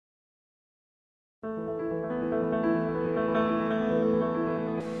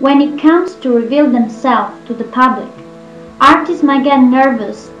When it comes to reveal themselves to the public, artists might get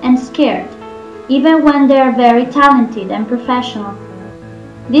nervous and scared, even when they are very talented and professional.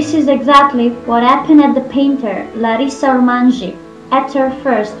 This is exactly what happened at the painter Larissa Ormanji at her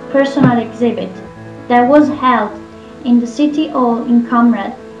first personal exhibit that was held in the City Hall in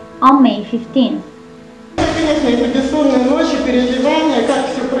Komrat on May 15th. Конечно, это бессонные ночи, переживания, как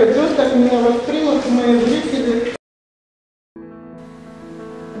все пройдет, как меня воспримут мои зрители.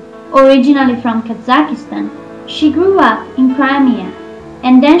 Originally from Kazakhstan, she grew up in Crimea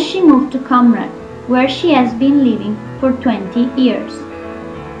and then she moved to Komrat, where she has been living for 20 years.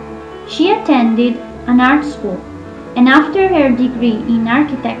 She attended an art school, and after her degree in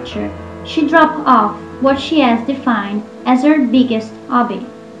architecture, she dropped off what she has defined as her biggest hobby,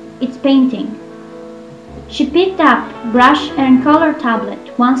 its painting. She picked up brush and color tablet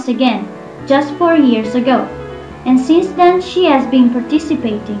once again just 4 years ago, and since then she has been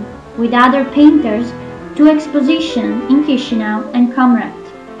participating with other painters to Exposition in Chisinau and Komrat.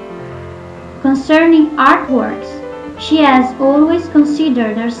 Concerning artworks, she has always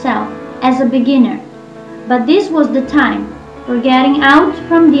considered herself as a beginner, but this was the time for getting out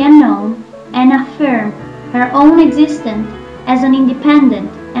from the unknown and affirm her own existence as an independent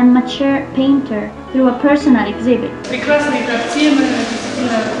and mature painter through a personal exhibit. Прекрасные картины,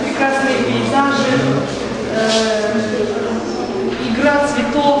 прекрасные пейзажи, игра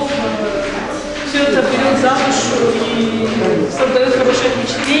цветов, все это берет за душу и создает хорошее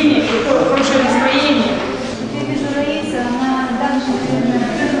впечатление, хорошее настроение. Я вижу Раиса, она также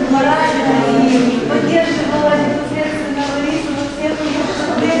морально и поддерживала непосредственно Ларису во всех ее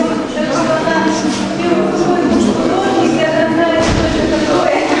проблемах, так что она художник, она знает, что это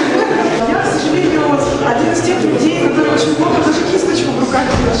такое. Я, к сожалению, один из тех людей, который очень плохо даже кисточку в руках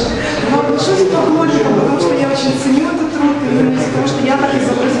держит. Но отношусь к художникам, потому что я очень ценю этот труд, и именно из-за того, что я так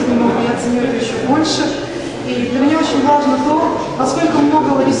изобразить не могу, я ценю это еще больше. И для меня очень важно то, насколько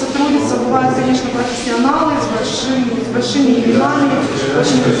много Лариса трудится. Бывают, конечно, профессионалы с большими именами,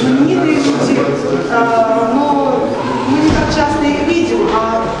 очень знаменитые люди, но мы не так часто их видим.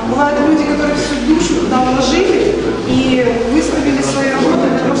 А бывают люди, которые всю душу туда вложили и выставили свои работы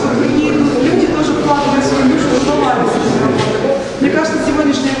для того, чтобы другие люди тоже вкладывали свою душу и узнавали свои работы. Мне кажется,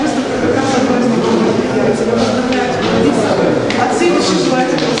 сегодняшняя выставка как раз одно из них мероприятий. Я поздравляю тебя, Лариса. От всей души желаю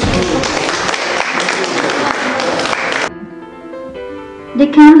тебе успехов. The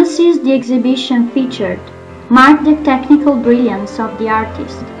canvases the exhibition featured marked the technical brilliance of the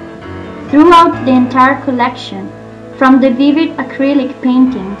artist. Throughout the entire collection, from the vivid acrylic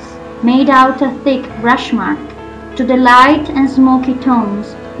paintings made out of thick brushmark to the light and smoky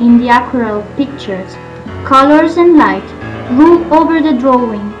tones in the aquarelle pictures, colors and light rule over the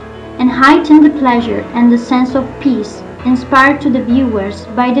drawing and heighten the pleasure and the sense of peace inspired to the viewers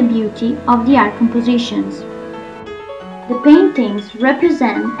by the beauty of the art compositions. The paintings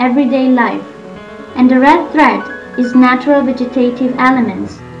represent everyday life, and the red thread is natural vegetative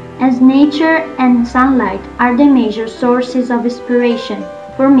elements, as nature and sunlight are the major sources of inspiration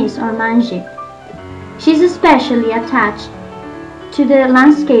for Miss Ormanji. She is especially attached to the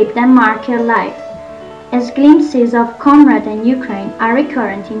landscape that mark her life, as glimpses of Komrat and Ukraine are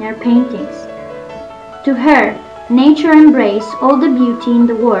recurrent in her paintings. To her, nature embraces all the beauty in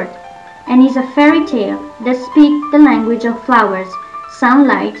the world, and is a fairy tale that speaks the language of flowers,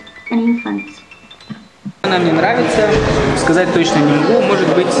 sunlight and infants. Она мне нравится, сказать точно не могу,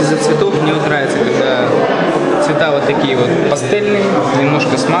 может быть из-за цветов мне вот нравится, когда цвета вот такие вот пастельные,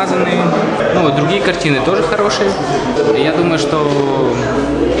 немножко смазанные. Ну вот другие картины тоже хорошие. Я думаю, что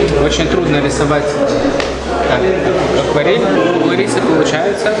очень трудно рисовать как акварель. У Ларисы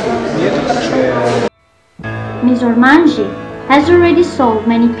получается, и это хорошо. Miss Ormanji has already sold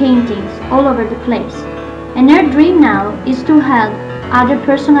many paintings all over the place, and her dream now is to hold other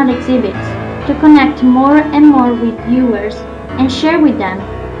personal exhibits to connect more and more with viewers and share with them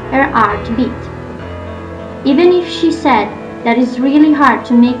her art beat. Even if she said that it's really hard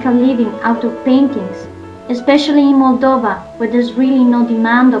to make a living out of paintings, especially in Moldova where there's really no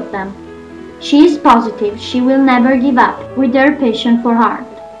demand of them, she is positive she will never give up with her passion for art.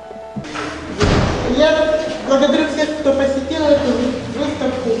 Благодарю всех, кто посетил эту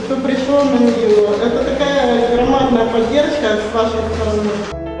выставку, кто пришел на нее. Это такая громадная поддержка с вашей стороны.